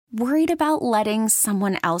Worried about letting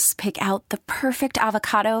someone else pick out the perfect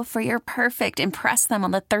avocado for your perfect impress them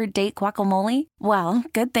on the third date guacamole? Well,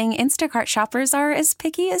 good thing Instacart shoppers are as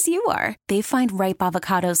picky as you are. They find ripe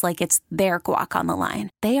avocados like it's their guac on the line.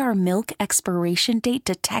 They are milk expiration date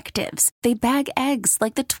detectives. They bag eggs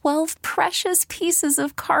like the 12 precious pieces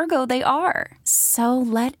of cargo they are. So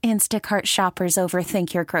let Instacart shoppers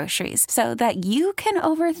overthink your groceries so that you can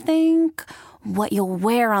overthink what you'll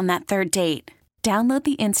wear on that third date. Download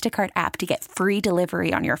the Instacart app to get free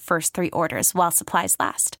delivery on your first 3 orders while supplies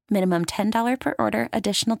last. Minimum $10 per order.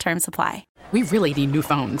 Additional terms apply. We really need new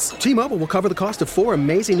phones. T-Mobile will cover the cost of 4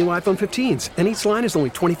 amazing new iPhone 15s, and each line is only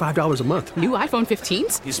 $25 a month. New iPhone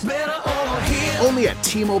 15s? It's better over here. Only at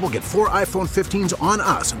T-Mobile, get 4 iPhone 15s on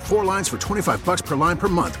us and 4 lines for $25 per line per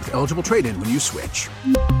month with eligible trade-in when you switch.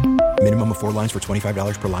 Minimum of 4 lines for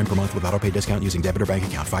 $25 per line per month with autopay discount using debit or bank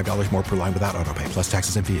account. $5 more per line without autopay, plus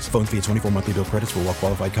taxes and fees. Phone fee at 24 monthly bill credits for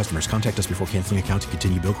well-qualified customers. Contact us before canceling account to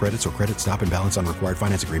continue bill credits or credit stop and balance on required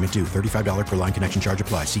finance agreement due. $35 per line connection charge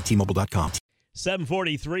applies. See T-Mobile.com.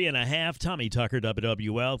 7:43 and a half. Tommy Tucker,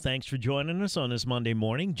 WWL. Thanks for joining us on this Monday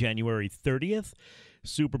morning, January 30th.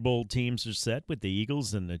 Super Bowl teams are set with the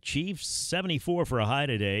Eagles and the Chiefs. 74 for a high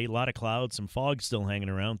today. A lot of clouds, some fog still hanging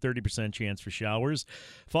around. 30% chance for showers.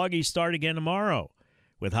 Foggy start again tomorrow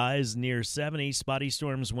with highs near 70. Spotty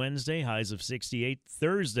storms Wednesday, highs of 68.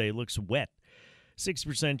 Thursday looks wet.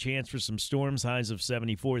 6% chance for some storms, highs of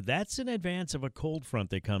 74. That's in advance of a cold front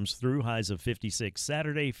that comes through, highs of 56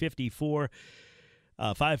 Saturday, 54,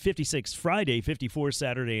 56 Friday, 54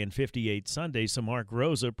 Saturday, and 58 Sunday. So Mark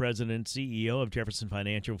Rosa, President CEO of Jefferson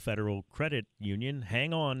Financial Federal Credit Union.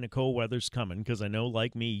 Hang on, Nicole, weather's coming, because I know,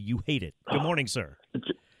 like me, you hate it. Good morning, sir.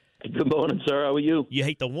 Good morning, sir. How are you? You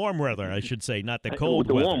hate the warm weather, I should say, not the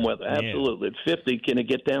cold weather. The warm weather, absolutely. At 50, can it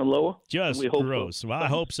get down lower? Just gross. Well, I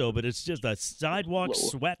hope so, but it's just the sidewalk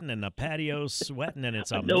sweating and the patio sweating, and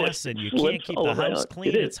it's a mess, and you can't keep the house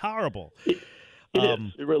clean. It's horrible. It is.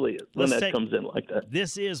 It really is when that comes in like that.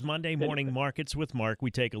 This is Monday Morning Markets with Mark.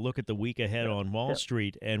 We take a look at the week ahead on Wall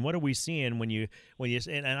Street, and what are we seeing when you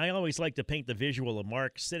and I always like to paint the visual of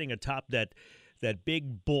Mark sitting atop that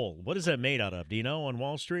big bull. What is that made out of? Do you know, on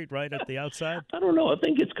Wall Street, right at the outside? I don't know. I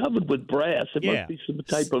think it's covered with brass. It must be some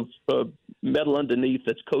type of metal underneath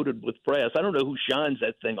that's coated with brass. I don't know who shines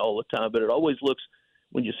that thing all the time, but it always looks,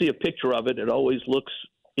 when you see a picture of it, it always looks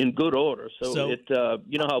in good order. So it,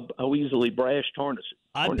 you know how easily brass tarnishes.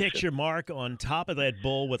 I picture Mark on top of that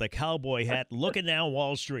bull with a cowboy hat looking down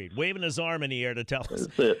Wall Street, waving his arm in the air to tell us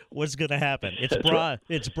what's going to happen. It's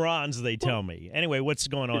It's bronze, they tell me. Anyway, what's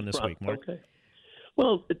going on this week, Mark? Okay.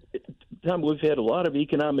 Well, Tom, we've had a lot of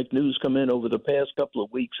economic news come in over the past couple of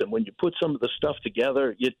weeks, and when you put some of the stuff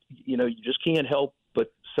together, you just can't help but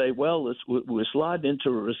say, well, we're sliding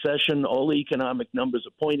into a recession. All the economic numbers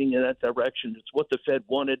are pointing in that direction. It's what the Fed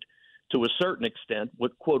wanted to a certain extent,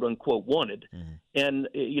 what quote-unquote wanted. Mm-hmm. And,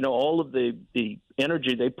 all of the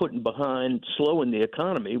energy they put in behind slowing the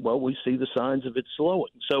economy, well, we see the signs of it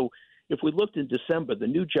slowing. So if we looked in December, the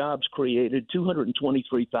new jobs created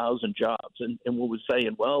 223,000 jobs. And we were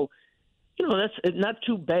saying, well, that's not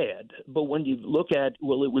too bad. But when you look at,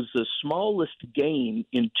 well, it was the smallest gain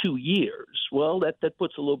in 2 years, well, that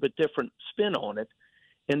puts a little bit different spin on it.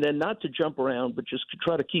 And then not to jump around, but just to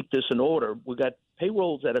try to keep this in order, we got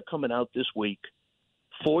payrolls that are coming out this week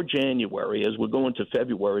for January as we're going to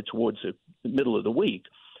February towards the middle of the week.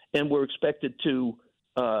 And we're expected to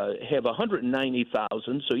have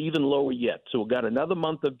 190,000, so even lower yet. So we've got another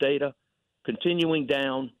month of data continuing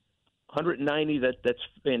down. 190, that's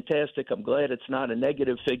fantastic. I'm glad it's not a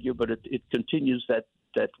negative figure, but it continues that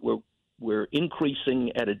we're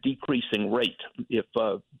increasing at a decreasing rate if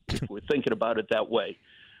we're thinking about it that way.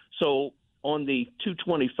 So on the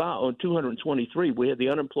 223, we had the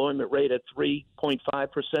unemployment rate at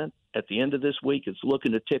 3.5%. At the end of this week, it's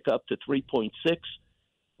looking to tick up to 3.6.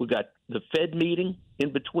 We've got the Fed meeting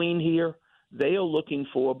in between here. They are looking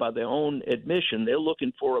for, by their own admission, they're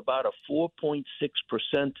looking for about a 4.6%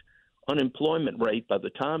 unemployment rate by the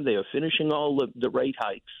time they are finishing all the rate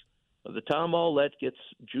hikes. By the time all that gets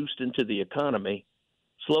juiced into the economy,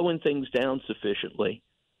 slowing things down sufficiently,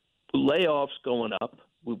 layoffs going up.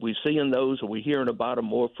 We're seeing those, or we're hearing about them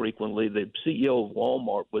more frequently. The CEO of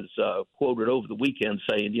Walmart was quoted over the weekend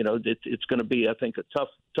saying, it's going to be, I think, a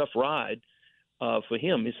tough ride for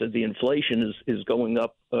him. He said the inflation is going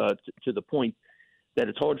up to the point that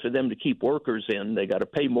it's hard for them to keep workers in. They got to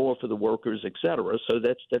pay more for the workers, et cetera. So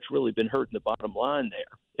that's really been hurting the bottom line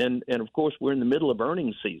there. And of course, we're in the middle of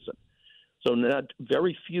earnings season. So not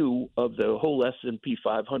very few of the whole S&P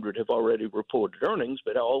 500 have already reported earnings,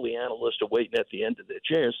 but all the analysts are waiting at the end of their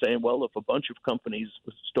chair saying, well, if a bunch of companies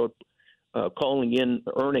start calling in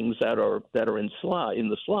earnings that are in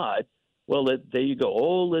the slide, well, there you go.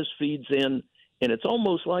 All this feeds in, and it's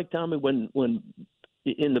almost like, Tommy, when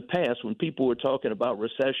in the past, when people were talking about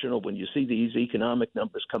recession or when you see these economic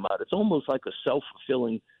numbers come out, it's almost like a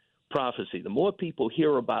self-fulfilling prophecy. The more people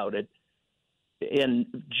hear about it, and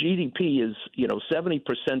GDP is,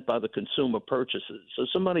 70% by the consumer purchases. So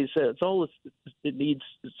somebody says it's all it needs.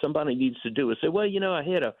 Somebody needs to do is say, well,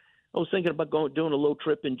 I was thinking about doing a little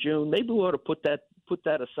trip in June. Maybe we ought to put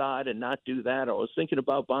that aside and not do that. Or I was thinking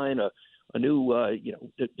about buying a new,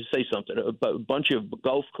 to say something, a bunch of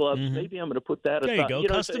golf clubs. Mm-hmm. Maybe I'm going to put that aside. There you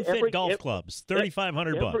go. Custom fit golf clubs,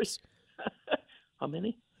 $3,500. How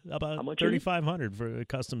many? About $3,500 for a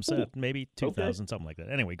custom set, maybe $2,000, something like that.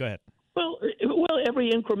 Anyway, go ahead. Well,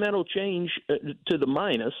 every incremental change to the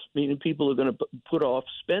minus, meaning people are going to put off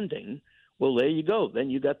spending. Well, there you go. Then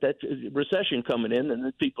you got that recession coming in, and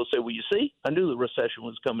then people say, well, you see, I knew the recession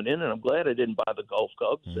was coming in, and I'm glad I didn't buy the golf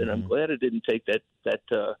clubs, and I'm glad I didn't take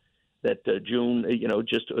that June,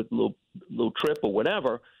 just a little trip or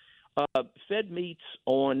whatever. Fed meets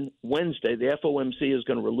on Wednesday. The FOMC is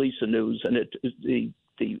going to release the news, and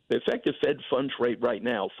the effective Fed funds rate right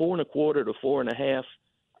now, 4.25 to 4.5.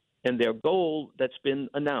 And their goal that's been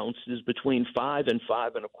announced is between 5 and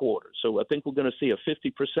 5.25. So I think we're going to see a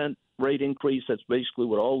 50% rate increase. That's basically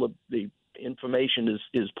what all of the information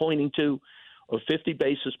is pointing to. Or 50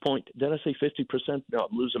 basis point. Did I say 50%? No,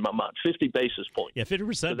 I'm losing my mind. 50 basis points. Yeah,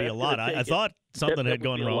 50% would be a lot. I thought something had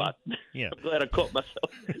gone wrong. Yeah, I'm glad I caught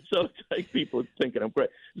myself. So it's like people thinking I'm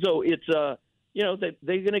great. So it's they're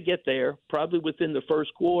going to get there probably within the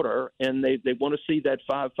first quarter, and they want to see that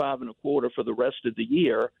 5.25 for the rest of the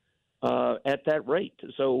year. At that rate.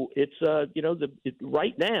 So it's,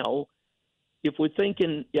 right now, if we're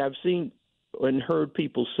thinking, I've seen and heard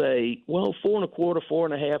people say, well, 4.25,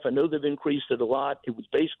 4.5, I know they've increased it a lot. It was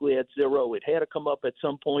basically at zero. It had to come up at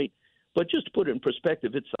some point. But just to put it in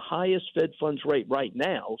perspective, it's the highest Fed funds rate right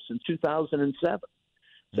now since 2007.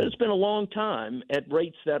 So it's been a long time at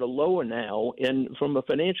rates that are lower now. And from a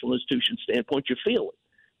financial institution standpoint, you feel it.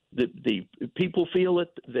 The people feel it.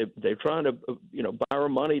 They're trying to borrow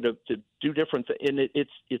money to do different things, and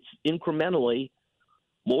it's incrementally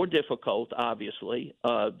more difficult. Obviously,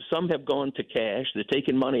 some have gone to cash. They're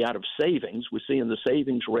taking money out of savings. We're seeing the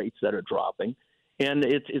savings rates that are dropping, and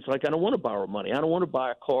it's like, I don't want to borrow money. I don't want to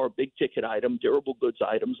buy a car, big ticket item, durable goods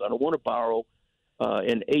items. I don't want to borrow.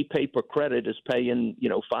 And a paper credit is paying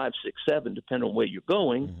 5, 6, 7, depending on where you're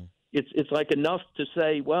going. Mm-hmm. It's like enough to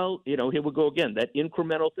say, well, here we go again, that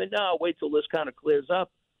incremental thing. No, I'll wait till this kind of clears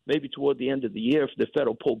up, maybe toward the end of the year if the Fed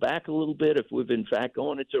will pull back a little bit, if we've in fact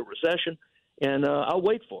gone into a recession, and I'll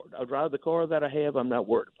wait for it. I'll drive the car that I have. I'm not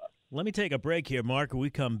worried about it. Let me take a break here, Mark. When we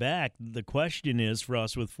come back, the question is for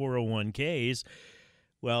us with 401ks,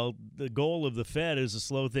 well, the goal of the Fed is to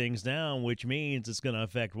slow things down, which means it's going to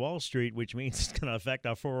affect Wall Street, which means it's going to affect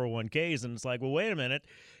our 401ks. And it's like, well, wait a minute.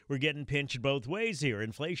 We're getting pinched both ways here.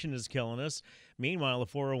 Inflation is killing us. Meanwhile, the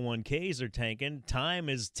 401ks are tanking. Time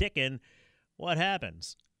is ticking. What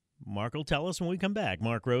happens? Mark will tell us when we come back.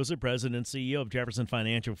 Mark Rosa, President and CEO of Jefferson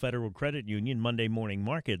Financial Federal Credit Union, Monday Morning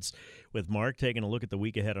Markets. With Mark taking a look at the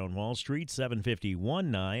week ahead on Wall Street,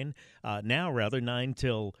 7:51, 9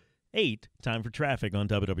 till 8, time for traffic on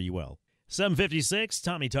WWL. 7:56,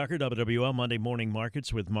 Tommy Tucker, WWL Monday Morning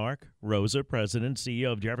Markets with Mark Rosa, President,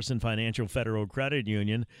 CEO of Jefferson Financial Federal Credit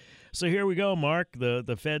Union. So here we go, Mark.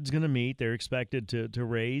 The Fed's going to meet. They're expected to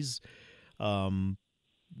raise the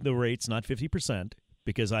rates, not 50%,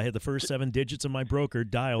 because I had the first 7 digits of my broker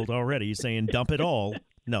dialed already saying dump it all.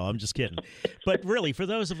 No, I'm just kidding. But really, for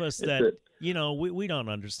those of us that, we don't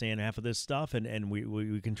understand half of this stuff, and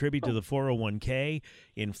we contribute to the 401k,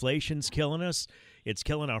 inflation's killing us. It's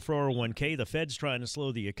killing our 401k. The Fed's trying to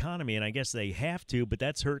slow the economy, and I guess they have to, but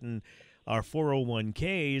that's hurting our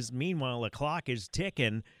 401ks. Meanwhile, the clock is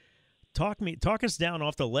ticking. Talk us down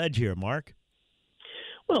off the ledge here, Mark.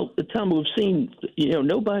 Well, Tom, we've seen,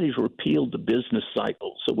 nobody's repealed the business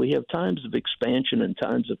cycle. So we have times of expansion and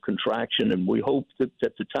times of contraction, and we hope that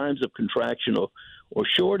the times of contraction are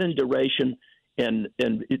short in duration, and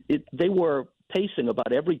they were pacing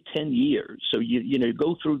about every 10 years. So you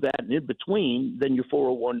go through that, and in between, then your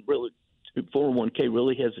 401k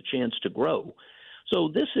really has a chance to grow. So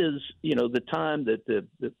this is, the time that the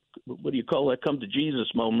what do you call that, come to Jesus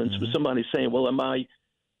moments, with somebody saying, well, am I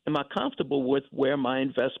comfortable with where my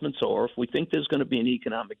investments are? If we think there's going to be an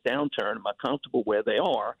economic downturn, am I comfortable where they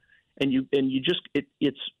are? And you just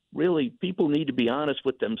it's really people need to be honest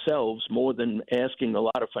with themselves more than asking a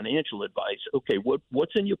lot of financial advice. Okay,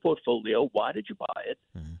 what's in your portfolio? Why did you buy it?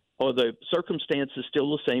 Mm-hmm. Are the circumstances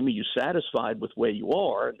still the same? Are you satisfied with where you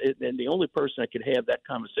are? And the only person that could have that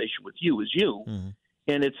conversation with you is you. Mm-hmm.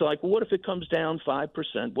 And it's like, well, what if it comes down 5%?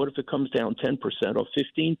 What if it comes down 10% or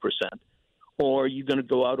 15%? Or are you going to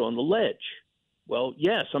go out on the ledge? Well,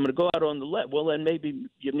 yes, I'm going to go out on the ledge. Well, then maybe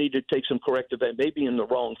you need to take some corrective, maybe in the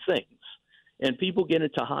wrong things. And people get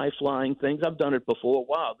into high-flying things. I've done it before.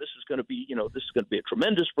 Wow, this is going to be, this is going to be a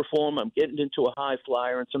tremendous perform. I'm getting into a high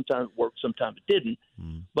flyer, and sometimes it worked, sometimes it didn't.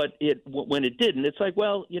 Mm. But when it didn't, it's like,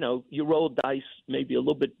 well, you rolled dice, maybe a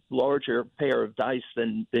little bit larger pair of dice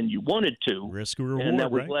than you wanted to. Risk or reward, and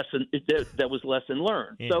that was right? that was lesson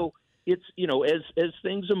learned. Yeah. So it's, as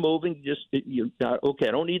things are moving, okay,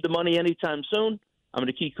 I don't need the money anytime soon. I'm going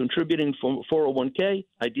to keep contributing from 401k.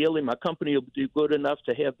 Ideally, my company will do good enough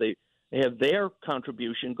to have their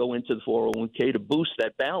contribution go into the 401k to boost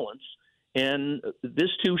that balance. And this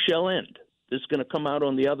too shall end. This is going to come out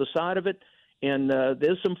on the other side of it. And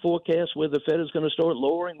there's some forecasts where the Fed is going to start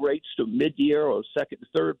lowering rates to mid-year or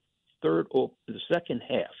third or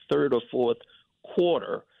fourth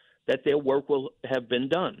quarter, that their work will have been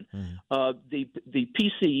done. Mm. The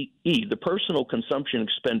PCE, the personal consumption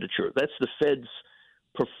expenditure, that's the Fed's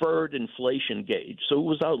preferred inflation gauge. So it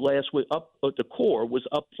was out last week, the core was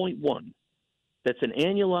up 0.1. That's an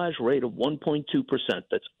annualized rate of 1.2%.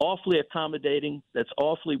 That's awfully accommodating. That's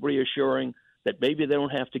awfully reassuring that maybe they don't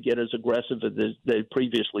have to get as aggressive as they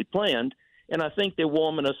previously planned. And I think they're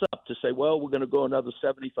warming us up to say, well, we're going to go another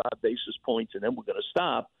 75 basis points and then we're going to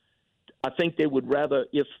stop. I think they would rather,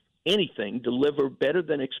 if anything, deliver better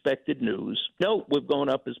than expected news. No, we've gone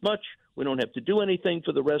up as much. We don't have to do anything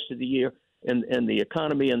for the rest of the year. And the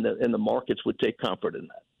economy and the markets would take comfort in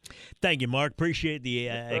that. Thank you, Mark. Appreciate the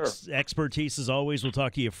expertise as always. We'll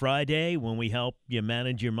talk to you Friday when we help you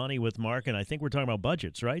manage your money with Mark. And I think we're talking about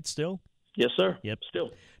budgets, right, still? Yes, sir. Yep. Still.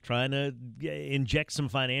 Trying to inject some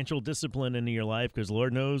financial discipline into your life because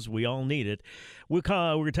Lord knows we all need it. We're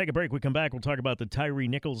going to take a break. We come back. We'll talk about the Tyree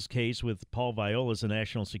Nichols case with Paul Violas, a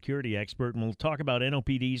national security expert, and we'll talk about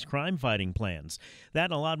NOPD's crime-fighting plans. That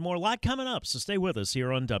and a lot more. A lot coming up, so stay with us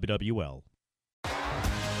here on WWL.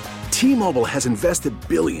 T-Mobile has invested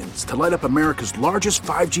billions to light up America's largest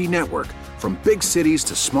 5G network, from big cities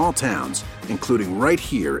to small towns, including right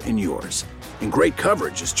here in yours. And great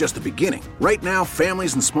coverage is just the beginning. Right now,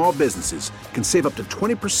 families and small businesses can save up to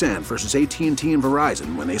 20% versus AT&T and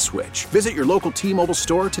Verizon when they switch. Visit your local T-Mobile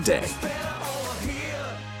store today.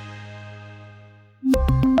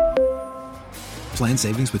 Plan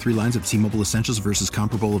savings with 3 lines of T-Mobile Essentials versus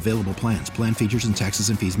comparable available plans. Plan features and taxes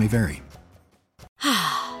and fees may vary.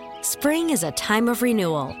 Spring is a time of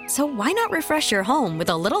renewal, so why not refresh your home with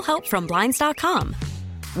a little help from Blinds.com?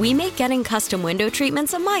 We make getting custom window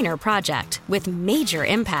treatments a minor project with major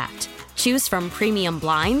impact. Choose from premium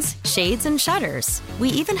blinds, shades, and shutters. We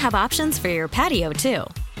even have options for your patio, too.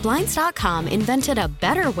 Blinds.com invented a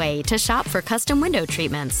better way to shop for custom window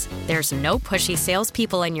treatments. There's no pushy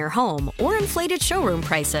salespeople in your home or inflated showroom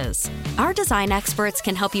prices. Our design experts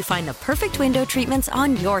can help you find the perfect window treatments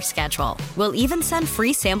on your schedule. We'll even send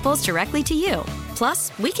free samples directly to you.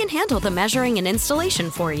 Plus, we can handle the measuring and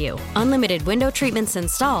installation for you. Unlimited window treatments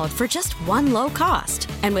installed for just one low cost.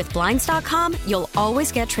 And with Blinds.com, you'll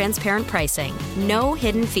always get transparent pricing. No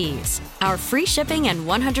hidden fees. Our free shipping and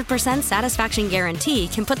 100% satisfaction guarantee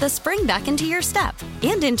can put the spring back into your step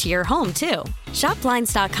and into your home, too. Shop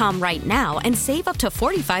Blinds.com right now and save up to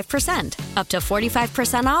 45%. Up to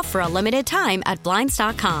 45% off for a limited time at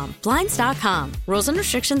Blinds.com. Blinds.com. Rules and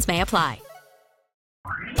restrictions may apply.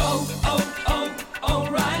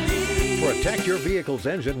 O'Reilly. Protect your vehicle's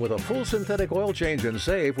engine with a full synthetic oil change and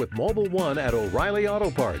save with Mobil 1 at O'Reilly Auto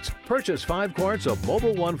Parts. Purchase 5 quarts of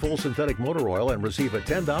Mobil 1 full synthetic motor oil and receive a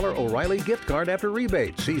 $10 O'Reilly gift card after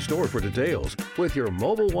rebate. See store for details. With your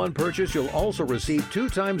Mobil 1 purchase, you'll also receive 2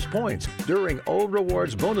 times points during O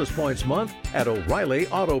Rewards Bonus Points Month at O'Reilly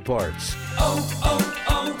Auto Parts.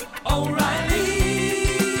 O'Reilly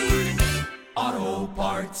Auto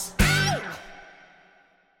Parts.